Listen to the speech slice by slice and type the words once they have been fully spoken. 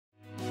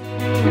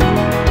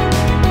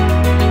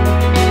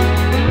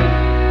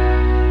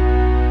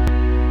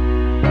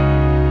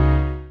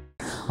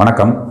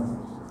வணக்கம்.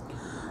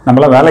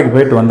 நம்மளாம் வேலைக்கு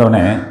போயிட்டு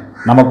வந்தோடனே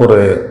நமக்கு ஒரு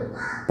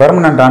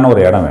பெர்மனண்ட்டான ஒரு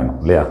இடம் வேணும்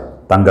இல்லையா?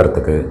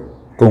 தங்கறதுக்கு,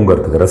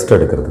 தூங்குறதுக்கு, ரெஸ்ட்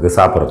எடுக்கிறதுக்கு,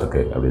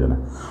 சாப்பிட்றதுக்கு அப்படின்னு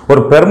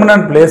ஒரு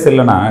பெர்மனன்ட் பிளேஸ்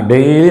இல்லைன்னா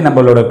டெய்லி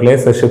நம்மளோட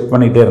பிளேஸை ஷிஃப்ட்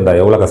பண்ணிகிட்டே இருந்தால்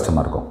எவ்வளோ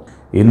கஷ்டமாக இருக்கும்.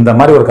 இந்த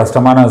மாதிரி ஒரு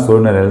கஷ்டமான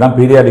சூழ்நிலையில் தான்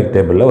பீரியாடிக்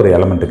டேபிளில் ஒரு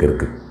எலமெண்ட்டுக்கு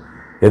இருக்குது.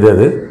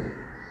 எது?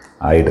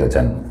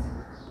 ஹைட்ரஜன்.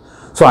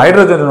 ஸோ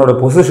ஹைட்ரஜனோட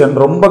பொசிஷன்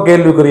ரொம்ப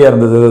கேள்விக்குறியாக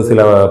இருந்தது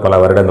பல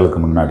வருடங்களுக்கு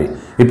முன்னாடி.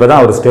 இப்போ தான்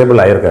அவர்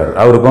ஸ்டேபிள் ஆகியிருக்காரு.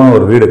 அவருக்கும்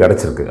ஒரு வீடு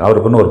கிடச்சிருக்கு,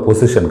 அவருக்குன்னு ஒரு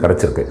பொசிஷன்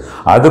கிடச்சிருக்கு.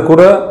 அது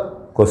கூட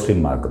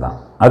கொஸ்டின் மார்க் தான்,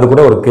 அது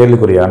கூட ஒரு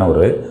கேள்விக்குறியான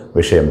ஒரு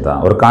விஷயம் தான்,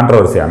 ஒரு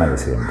கான்ட்ரவர்சியான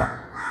விஷயம் தான்.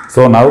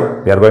 So now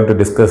we are going to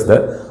discuss the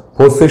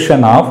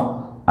position of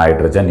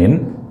hydrogen in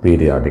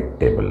periodic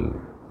table.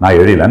 நான்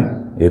எழிலன்,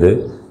 இது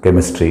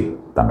கெமிஸ்ட்ரி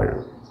தமிழ்.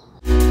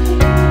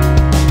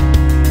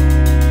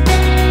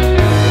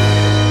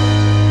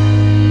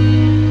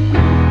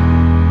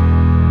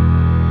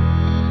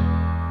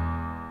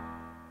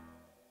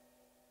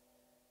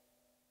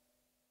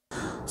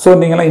 ஸோ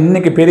நீங்களாம்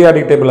இன்றைக்கி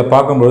பீரியாடிக் டேபிளில்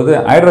பார்க்கும்பொழுது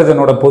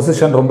ஹைட்ரஜனோட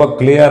பொசிஷன் ரொம்ப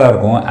கிளியராக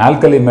இருக்கும்.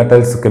 ஆல்கலி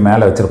மெட்டல்ஸுக்கு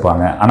மேலே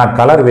வச்சுருப்பாங்க, ஆனால்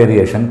கலர்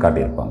வேரியேஷன்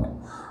காட்டியிருப்பாங்க.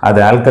 அது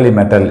ஆல்கலி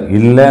மெட்டல்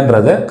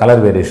இல்லைன்றத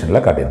கலர்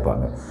வேரியேஷனில்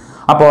காட்டியிருப்பாங்க.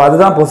 அப்போது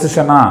அதுதான்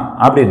பொசிஷனா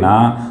அப்படின்னா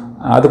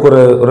அதுக்கு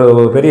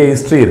ஒரு பெரிய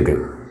ஹிஸ்ட்ரி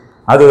இருக்குது.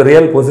 அது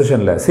ரியல்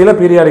பொசிஷனில் சில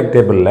பீரியாடிக்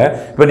டேபிளில்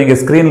இப்போ நீங்கள்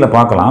ஸ்க்ரீனில்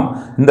பார்க்கலாம்.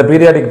 இந்த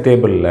பீரியாடிக்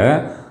டேபிளில்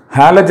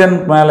ஹாலஜன்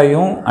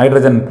மேலேயும்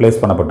ஹைட்ரஜன்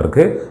பிளேஸ்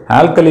பண்ணப்பட்டிருக்கு,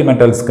 ஆல்கலி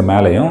மெட்டல்ஸ்க்கு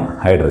மேலேயும்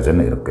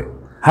ஹைட்ரஜன் இருக்குது.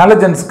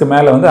 ஹாலஜன்ஸ்க்கு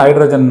மேலே வந்து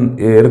ஹைட்ரஜன்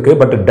இருக்குது,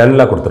 பட்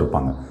டல்லாக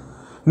கொடுத்துருப்பாங்க.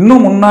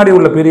 இன்னும் முன்னாடி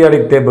உள்ள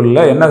பீரியாடிக்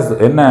டேபிளில்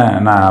என்ன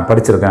நான்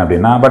படிச்சிருக்கேன்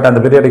அப்படின்னா, பட் அந்த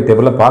பீரியாடிக்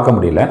டேபிளில் பார்க்க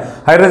முடியல.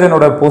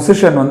 ஹைட்ரஜனோட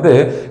பொசிஷன் வந்து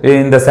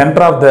இந்த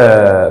சென்டர் ஆஃப் த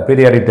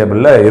பீரியாடிக்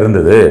டேபிளில்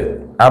இருந்தது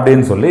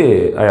அப்படின்னு சொல்லி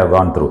I have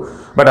gone through,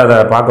 but அதை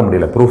பார்க்க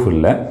முடியல, ப்ரூஃப்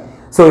இல்லை.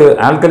 ஸோ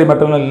ஆல்கலி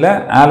மெட்டலும் இல்லை,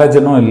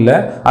 ஹாலஜனும் இல்லை,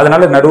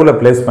 அதனால் நடுவில்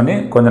பிளேஸ் பண்ணி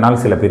கொஞ்ச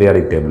நாள் சில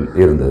பீரியாடிக் டேபிள்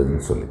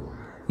இருந்ததுன்னு சொல்லி.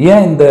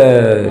 ஏன் இந்த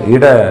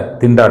இட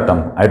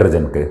திண்டாட்டம்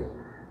ஹைட்ரஜனுக்கு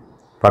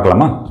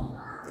பார்க்கலாமா?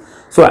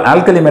 So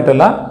alkali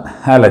மெட்டலா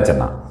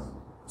ஹாலஜனா?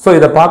 ஸோ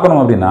இதை பார்க்கணும்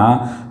அப்படின்னா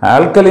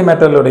ஆல்கலி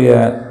மெட்டலுடைய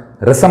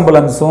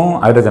ரெசம்பிளன்ஸும்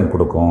ஹைட்ரஜன்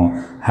கொடுக்கும்,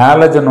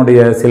 ஹாலஜனுடைய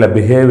சில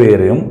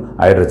பிஹேவியரையும்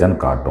ஹைட்ரஜன்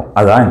காட்டும்.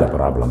 அதுதான் இந்த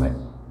ப்ராப்ளமே.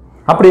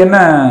 அப்படி என்ன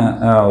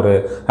ஒரு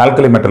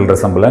ஆல்கலி மெட்டல்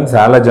ரெசம்பிளன்ஸ்,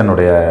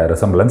 ஹாலஜனுடைய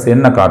ரெசம்பிளன்ஸ்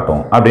என்ன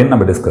காட்டும் அப்படின்னு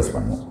நம்ம டிஸ்கஸ்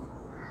பண்ணுவோம்.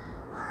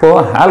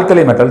 இப்போது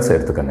ஆல்கலி மெட்டல்ஸ்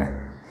எடுத்துக்கோங்க.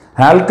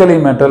 ஆல்கலி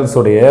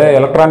மெட்டல்ஸுடைய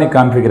எலக்ட்ரானிக்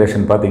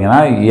கான்ஃபிகரேஷன்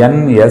பார்த்தீங்கன்னா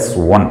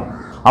NS1.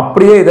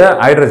 அப்படியே இதை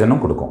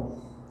ஹைட்ரஜனும் கொடுக்கும்.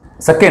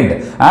 Second,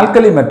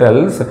 alkali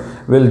metals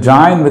will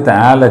join with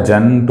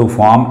halogen to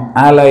form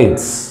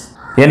halides.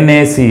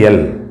 NaCl,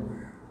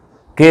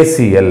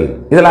 KCl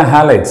இதெல்லாம்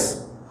halides.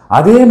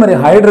 அதே மாதிரி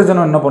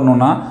ஹைட்ரஜனும் என்ன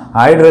பண்ணுன்னா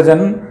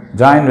hydrogen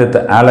join with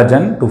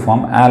halogen to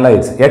form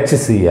halides.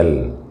 HCl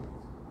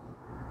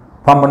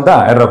form பண்ணா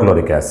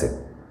hydrochloric acid,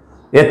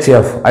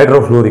 HF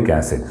hydrofluoric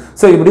acid.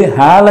 So இப்படி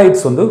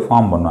ஹாலைட்ஸ் வந்து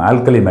ஃபார்ம் பண்ணும்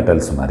ஆல்கலி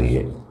மெட்டல்ஸ்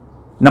மாதிரியே.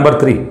 நம்பர்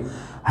 3,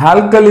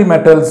 ஆல்கலி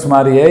மெட்டல்ஸ்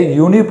மாதிரியே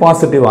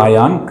யூனிபாசிட்டிவ்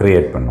அயான்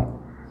கிரியேட் பண்ணும்.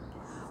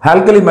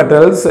 ஆல்கலி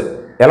மெட்டல்ஸ்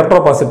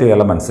எலக்ட்ரோபாசிட்டிவ்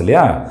எலமெண்ட்ஸ்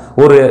இல்லையா?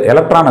 ஒரு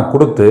எலக்ட்ரானை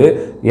கொடுத்து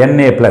Na+,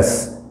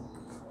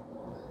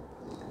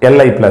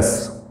 Li+,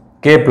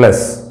 K+,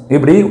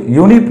 இப்படி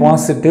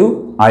யூனிபாசிட்டிவ்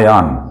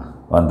அயான்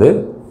வந்து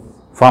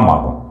ஃபார்ம்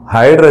ஆகும்.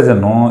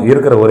 ஹைட்ரஜனும்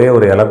இருக்கிற ஒரே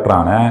ஒரு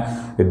எலக்ட்ரானை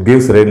இட்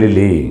கிவ்ஸ்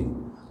ரெடிலி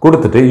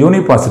கொடுத்துட்டு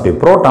யூனிபாசிட்டிவ்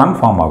புரோட்டான்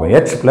ஃபார்ம் ஆகும்,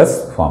 H+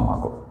 ஃபார்ம்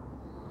ஆகும்.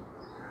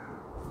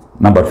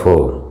 Number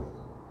 4,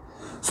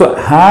 so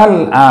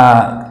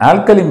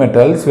alkali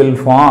metals will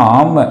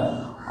form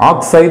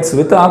oxides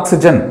with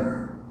oxygen.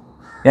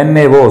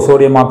 NaO,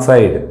 sodium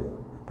oxide,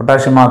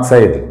 potassium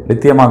oxide,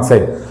 lithium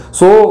oxide.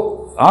 So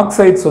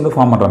oxides வந்து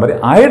ஃபார்ம் பண்ணுற மாதிரி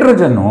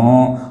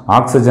ஹைட்ரஜனும்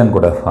ஆக்சிஜன்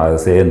கூட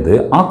சேர்ந்து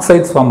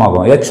ஆக்சைட்ஸ் ஃபார்ம்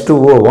ஆகும்.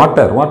 H2O,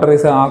 water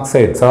is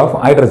oxides of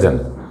hydrogen.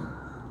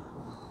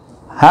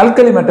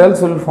 Alkali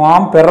metals will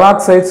form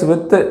peroxides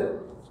with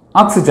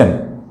oxygen,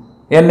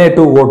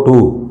 Na2O2,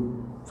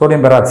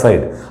 sodium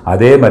peroxide.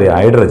 அதே மாதிரி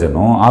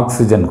ஹைட்ரஜனும்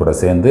oxygen கூட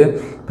சேர்ந்து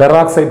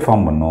பெராக்சைடு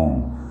ஃபார்ம் பண்ணும்,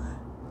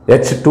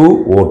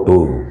 H2O2,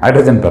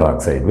 hydrogen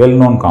peroxide, well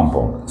known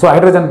compound. So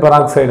hydrogen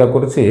பெராக்சைடை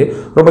குறித்து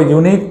ரொம்ப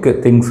யூனிக்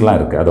திங்ஸ்லாம்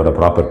இருக்குது, அதோட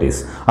ப்ராப்பர்ட்டிஸ்.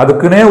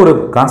 அதுக்குன்னே ஒரு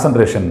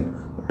கான்சன்ட்ரேஷன்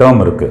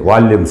டேர்ம் இருக்குது,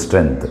 வால்யூம்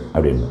ஸ்ட்ரென்த்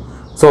அப்படின்னு.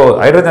 ஸோ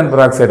ஹைட்ரஜன்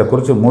பெராக்சைடை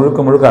குறித்து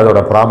முழுக்க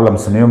அதோட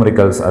ப்ராப்ளம்ஸ்,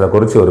 நியூமரிக்கல்ஸ், அதை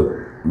குறித்து ஒரு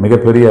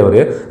மிகப்பெரிய ஒரு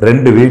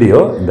 2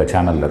 வீடியோ இந்த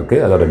சேனலில்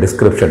இருக்குது. அதோட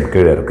டிஸ்கிரிப்ஷன்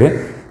கீழே இருக்குது.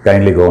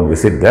 Kindly go and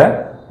visit the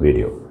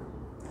video.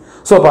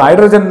 So இப்போ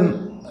ஹைட்ரஜன்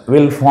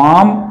வில்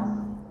ஃபார்ம்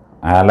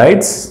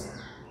ஹாலைட்ஸ்,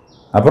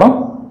 அப்புறம்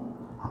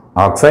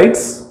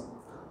oxides,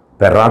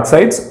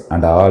 peroxides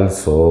and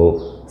also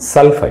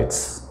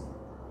sulphides.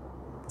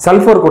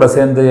 Sulphur கூட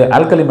சேர்ந்து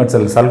ஆல்கலி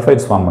மெட்டல்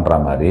சல்ஃபைட்ஸ் ஃபார்ம் பண்ணுற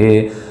மாதிரி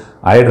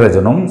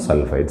ஹைட்ரஜனும்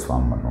சல்ஃபைட்ஸ்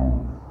ஃபார்ம் பண்ணும்.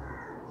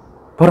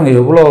 பாருங்கள்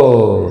எவ்வளோ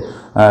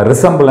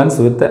ரிசம்பிளன்ஸ்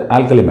வித்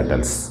ஆல்கலி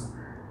மெட்டல்ஸ்.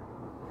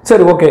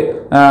 சரி, ஓகே.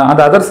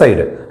 அந்த அதர்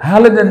சைடு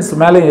ஹாலஜன்ஸ்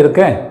மேலேயும்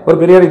இருக்கேன். ஒரு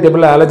பீரியாடிக்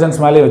டேபிளில் ஹாலஜன்ஸ்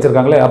மேலேயும்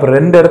வச்சுருக்காங்களே, அப்புறம்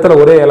 2 இடத்துல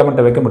ஒரே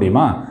எலமெண்ட்டை வைக்க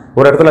முடியுமா?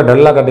 ஒரு இடத்துல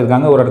டல்லாக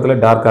காட்டியிருக்காங்க, ஒரு இடத்துல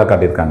டார்க்காக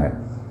காட்டியிருக்காங்க.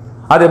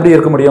 அது எப்படி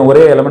இருக்க முடியும்?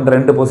 ஒரே எலமெண்ட்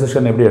 2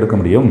 பொசிஷன் எப்படி எடுக்க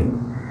முடியும்?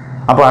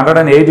 அப்போ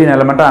 118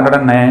 எலமெண்ட்டா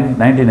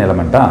 119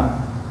 எலமெண்ட்டா?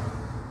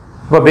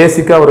 இப்போ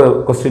பேசிக்காக ஒரு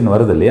கொஸ்டின்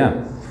வருது இல்லையா?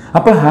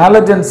 அப்போ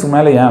ஹாலஜன்ஸ்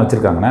மேலே ஏன்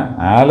வச்சுருக்காங்கன்னா,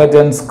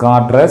 ஹாலஜன்ஸ்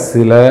காட்டுற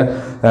சில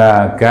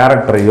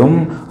கேரக்டரையும்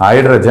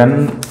ஹைட்ரஜன்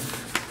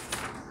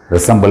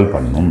ரிசம்பிள்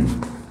பண்ணும்.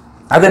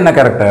 அது என்ன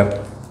கேரக்டர்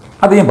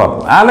அதையும்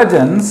பார்ப்போம்.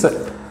 ஹாலஜன்ஸ்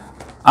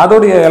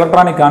அதோடைய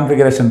எலக்ட்ரானிக்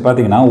கான்ஃபிகரேஷன்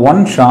பார்த்தீங்கன்னா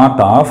one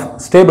short of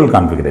stable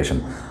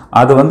configuration.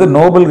 அது வந்து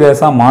நோபல்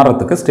கேஸாக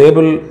மாறுறதுக்கு,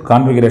 ஸ்டேபிள்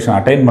கான்ஃபிகரேஷன்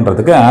அட்டைன்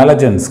பண்ணுறதுக்கு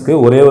ஹாலஜன்ஸ்க்கு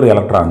ஒரே ஒரு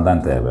எலக்ட்ரான்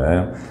தான் தேவை.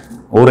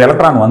 ஒரு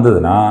எலக்ட்ரான்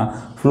வந்ததுன்னா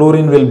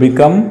ஃப்ளூரின் வில்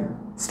பிகம்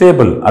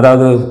ஸ்டேபிள்,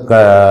 அதாவது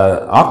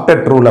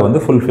ஆக்டெட் ரூலை வந்து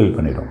ஃபுல்ஃபில்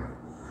பண்ணிடும்.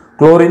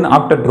 குளோரின்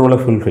ஆக்டெட் ரூலை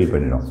ஃபுல்ஃபில்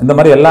பண்ணிடும். இந்த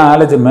மாதிரி எல்லா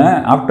ஹாலஜனுமே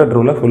ஆக்டெட்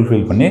ரூலை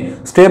ஃபுல்ஃபில் பண்ணி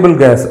ஸ்டேபிள்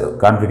கேஸ்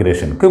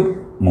கான்ஃபிகரேஷனுக்கு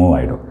மூவ்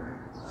ஆகிடும்.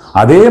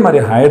 அதே மாதிரி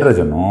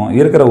ஹைட்ரஜனும்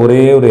இருக்கிற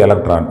ஒரே ஒரு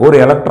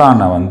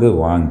எலக்ட்ரானை வந்து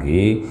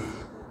வாங்கி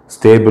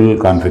ஸ்டேபிள்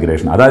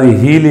கான்ஃபிகரேஷன், அதாவது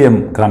ஹீலியம்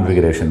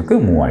கான்ஃபிகரேஷனுக்கு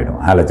மூவ் ஆகிடும்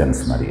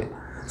ஹாலஜன்ஸ் மாதிரியே.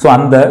 ஸோ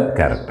அந்த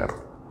கேரக்டர்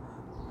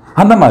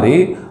அந்த மாதிரி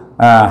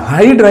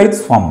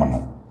ஹைட்ரைட்ஸ் ஃபார்ம்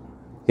பண்ணும்.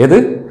 எது?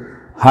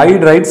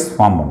 ஹைட்ரைட்ஸ்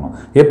ஃபார்ம் பண்ணும்.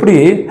 எப்படி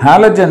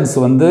ஹாலஜன்ஸ்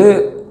வந்து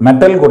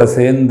மெட்டல் கூட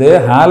சேர்ந்து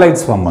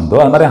ஹாலைட்ஸ் ஃபார்ம் பண்ணுதோ,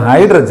 அது மாதிரி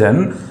ஹைட்ரஜன்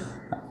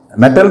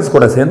மெட்டல்ஸ்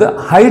கூட சேர்ந்து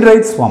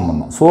ஹைட்ரைட்ஸ் ஃபார்ம்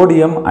பண்ணும்.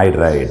 Sodium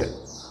hydride,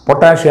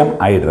 potassium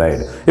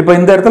hydride. இப்போ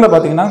இந்த இடத்துல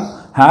பார்த்தீங்கன்னா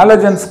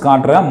ஹாலஜன்ஸ்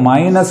காட்டுற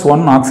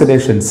 -1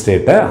 ஆக்சிடேஷன்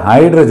ஸ்டேட்டை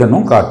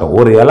ஹைட்ரஜனும் காட்டும்.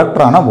 ஒரு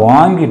எலக்ட்ரானை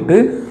வாங்கிட்டு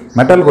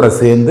மெட்டல் கூட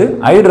சேர்ந்து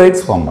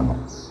ஹைட்ரைட்ஸ் ஃபார்ம்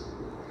பண்ணும்.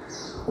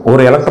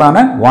 ஒரு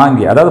எலக்ட்ரானை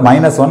வாங்கி, அதாவது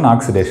 -1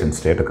 ஆக்சிடேஷன்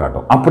ஸ்டேட்டை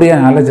காட்டும். அப்படியே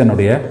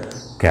ஹாலஜனுடைய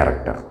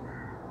கேரக்டர்.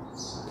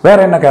 வேற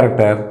என்ன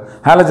கேரக்டர்?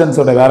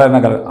 ஹாலஜன்ஸோட வேற என்ன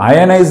character?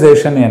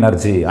 Ionisation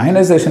energy.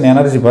 Ionisation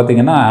energy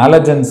பார்த்தீங்கன்னா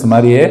ஹாலஜன்ஸ்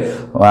மாதிரியே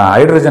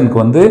ஹைட்ரஜனுக்கு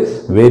வந்து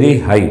வெரி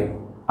ஹை,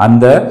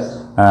 அந்த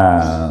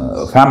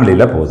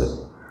ஃபேமிலியில் போகுது,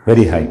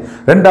 வெரி ஹை.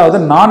 ரெண்டாவது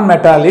நான்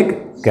மெட்டாலிக்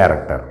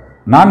கேரக்டர்.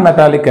 நான்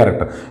மெட்டாலிக்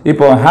கேரக்டர்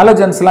இப்போ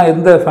ஹாலஜன்ஸ்லாம்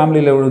எந்த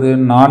ஃபேமிலியில் விழுது?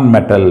 நான்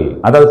மெட்டல்,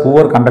 அதாவது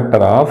poor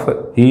conductor of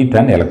heat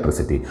and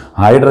electricity.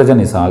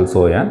 Hydrogen is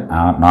also a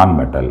நான்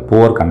metal,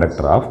 poor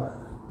conductor of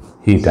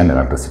heat and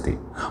electricity.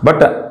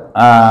 But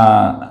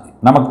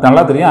நமக்கு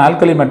நல்லா தெரியும்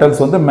ஆல்கலி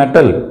மெட்டல்ஸ் வந்து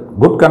metal,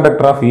 good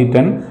conductor of heat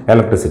and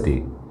electricity.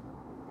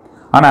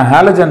 ஆனால்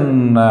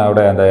ஹாலஜனோட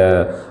அந்த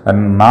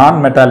நான்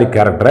மெட்டாலிக்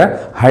கேரக்டரை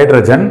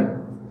ஹைட்ரஜன்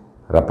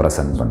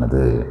ரெப்ரசன்ட்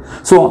பண்ணுது.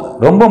 ஸோ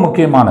ரொம்ப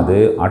முக்கியமானது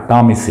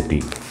அட்டாமிசிட்டி.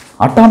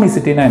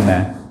 அட்டாமிசிட்டினா என்ன?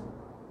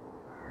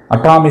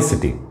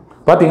 அட்டாமிசிட்டி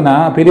பார்த்தீங்கன்னா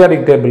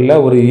பீரியாடிக்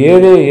டேபிளில் ஒரு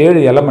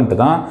 7 எலமெண்ட்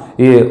தான்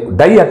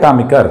டை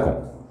அட்டாமிக்காக இருக்கும்.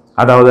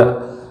 அதாவது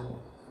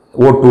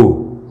O2,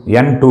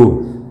 N2,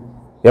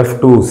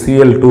 F2,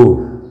 Cl2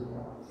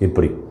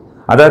 இப்படி,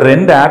 அதாவது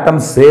 2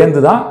 ஆட்டம்ஸ் சேர்ந்து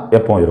தான்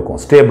எப்போ இருக்கும்,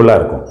 ஸ்டேபிளாக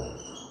இருக்கும்.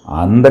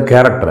 அந்த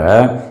கேரக்டரை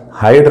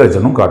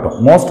ஹைட்ரஜனும் காட்டும்.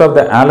 மோஸ்ட் ஆஃப்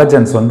த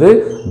ஹாலஜன்ஸ் வந்து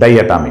டை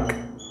அட்டாமிக்.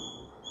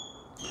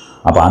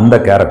 அப்போ அந்த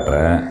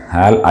கேரக்டரை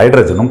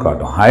ஹைட்ரஜனும்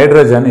காட்டும்.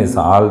 Hydrogen is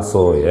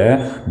also A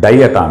tie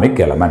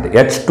atomic element.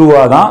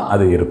 H2ஆக தான்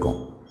அது இருக்கும்.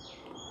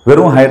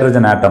 வெறும்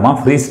ஹைட்ரஜன் ஆட்டமாக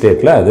ஃப்ரீ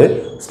ஸ்டேட்டில் அது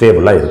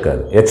ஸ்டேபிளாக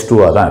இருக்காது,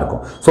 H2ஆக தான்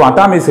இருக்கும். So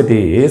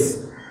atomicity is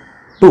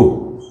 2,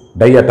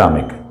 tie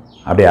atomic.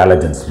 அப்படியே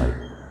ஹாலஜன்ஸ் மாதிரி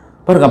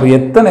பாருங்க. அப்போ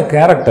எத்தனை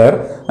கேரக்டர்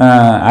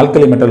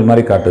ஆல்கலி மெட்டல்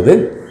மாதிரி காட்டுது,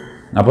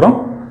 அப்புறம்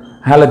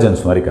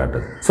ஹாலஜன்ஸ் மாதிரி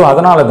காட்டுது. ஸோ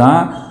அதனால தான்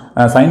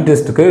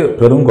சயின்டிஸ்ட்டுக்கு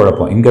பெரும்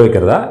குழப்பம், இங்கே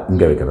வைக்கிறதா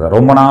இங்கே வைக்கிறதா.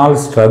 ரொம்ப நாள்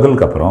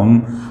ஸ்ட்ரகிளுக்கு அப்புறம்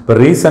இப்போ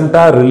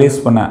ரீசெண்டாக ரிலீஸ்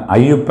பண்ண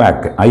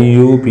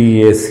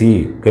IUPAC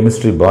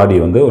கெமிஸ்ட்ரி பாடி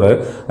வந்து ஒரு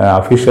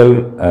அஃபிஷியல்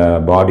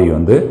பாடி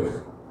வந்து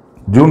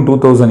ஜூன்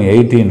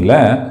 2018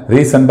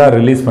 ரீசெண்டாக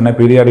ரிலீஸ் பண்ண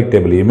பீரியாடிக்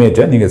டேபிள்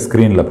இமேஜை நீங்கள்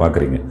ஸ்க்ரீனில்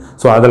பார்க்குறீங்க.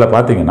 ஸோ அதில்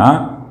பார்த்தீங்கன்னா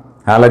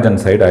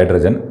ஹாலஜன் சைடு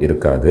ஹைட்ரஜன்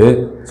இருக்காது,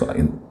 ஸோ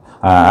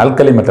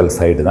ஆல்கலி மெட்டல்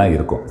சைடு தான்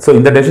இருக்கும். ஸோ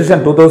இந்த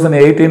டெசிஷன்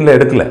 2018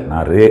 எடுக்கல,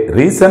 நான்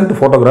ரீசெண்ட்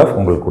ஃபோட்டோகிராஃப்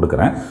உங்களுக்கு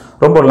கொடுக்குறேன்.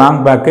 ரொம்ப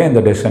லாங் பேக்கே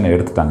இந்த டெசிஷன்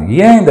எடுத்துட்டாங்க.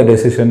 ஏன் இந்த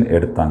டெசிஷன்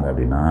எடுத்தாங்க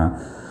அப்படின்னா,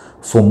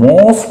 so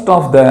most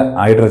of the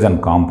hydrogen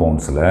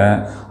காம்பவுண்ட்ஸில்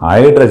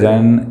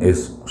hydrogen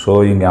is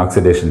showing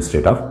oxidation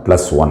state of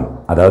 +1,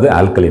 அதாவது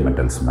ஆல்கலி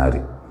மெட்டல்ஸ்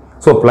மாதிரி.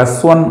 ஸோ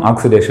 +1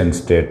 ஆக்சிடேஷன்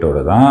ஸ்டேட்டோட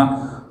தான்,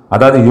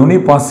 அதாவது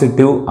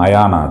யூனிபாசிட்டிவ்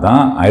அயானா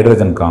தான்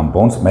hydrogen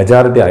compounds,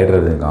 majority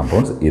hydrogen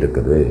compounds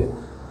இருக்குது.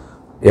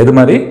 எது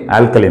மாதிரி?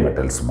 ஆல்கலி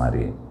மெட்டல்ஸ்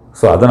மாதிரி.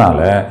 ஸோ அதனால்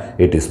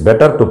it is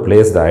better to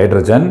place the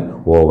hydrogen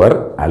over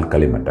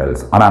alkali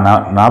metals. ஆனால்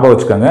ஞாபகம்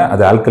வச்சுக்கோங்க,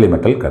 அது ஆல்கலி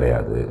மெட்டல்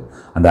கிடையாது.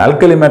 அந்த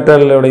ஆல்கலி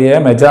மெட்டலுடைய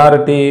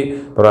மெஜாரிட்டி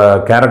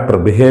கேரக்டர்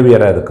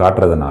பிஹேவியரை அது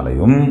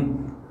காட்டுறதுனாலையும்,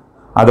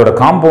 அதோட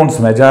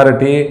காம்பவுண்ட்ஸ்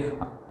மெஜாரிட்டி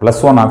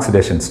 +1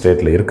 ஆக்சிடேஷன்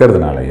ஸ்டேட்டில்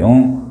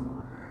இருக்கிறதுனாலையும்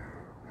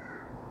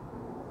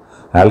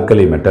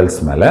ஆல்கலி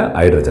மெட்டல்ஸ் மேலே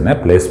ஹைட்ரஜனை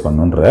பிளேஸ்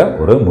பண்ணுன்ற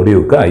ஒரு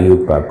முடிவுக்கு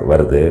IUPAC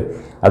வருது.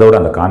 அதோட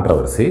அந்த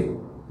கான்ட்ரவர்சி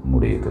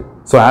முடியுது.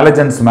 ஸோ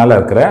ஹாலஜன்ஸ் மேலே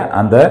இருக்கிற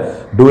அந்த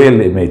டூயல்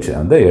இமேஜ்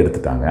வந்து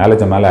எடுத்துட்டாங்க.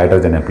 ஹாலஜன் மேலே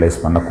ஹைட்ரஜனை பிளேஸ்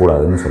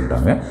பண்ணக்கூடாதுன்னு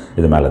சொல்லிட்டாங்க.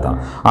 இது மேலே தான்.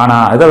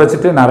 ஆனால் இதை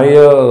வச்சுட்டு நிறைய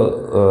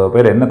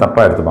பேர் என்ன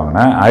தப்பாக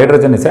எடுத்துப்பாங்கன்னா,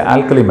 hydrogen is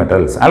alkali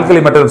metals.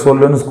 Alkali metals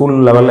சொல்லுன்னு ஸ்கூல்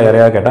லெவலில்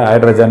யாரையா கேட்டால்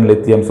ஹைட்ரஜன்,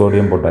 லித்தியம்,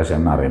 சோடியம்,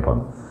 பொட்டாசியம்னு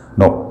ஆரம்பிப்பாங்க.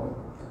 நோ,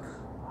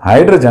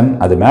 ஹைட்ரஜன்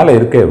அது மேலே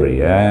இருக்க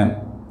வழிய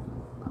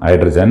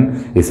hydrogen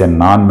is a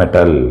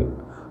non-metal.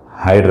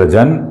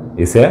 Hydrogen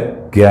is a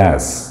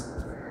gas.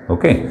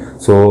 Okay,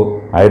 so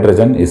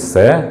hydrogen is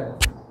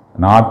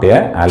not a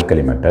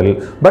alkali metal,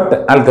 but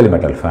alkali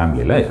metal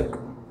family la irukku.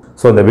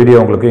 So இந்த வீடியோ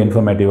உங்களுக்கு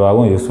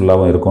இன்ஃபர்மேட்டிவாகவும்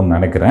யூஸ்ஃபுல்லாகவும் இருக்கும்னு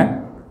நினைக்கிறேன்.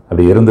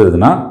 அப்படி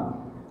இருந்ததுன்னா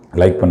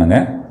லைக்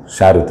பண்ணுங்கள்,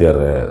 share with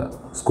your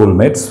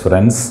schoolmates,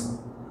 friends,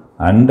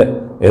 and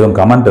எதுவும்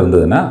comment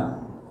இருந்ததுன்னா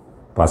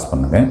பாஸ்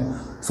பண்ணுங்கள்.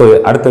 ஸோ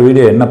அடுத்த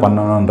வீடியோ என்ன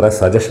பண்ணணுன்ற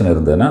சஜஷன்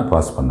இருந்ததுன்னா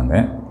பாஸ்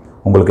பண்ணுங்கள்.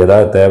 உங்களுக்கு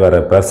ஏதாவது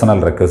தேவை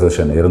பர்சனல்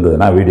ரெக்வெஸ்ட்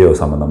இருந்ததுன்னா வீடியோ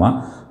சம்மந்தமாக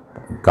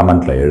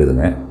கமெண்ட்டில்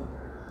எழுதுங்க.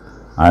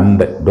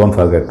 And don't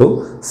forget to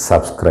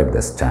subscribe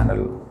this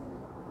channel.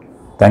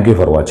 Thank you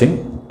for watching.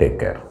 Take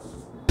care.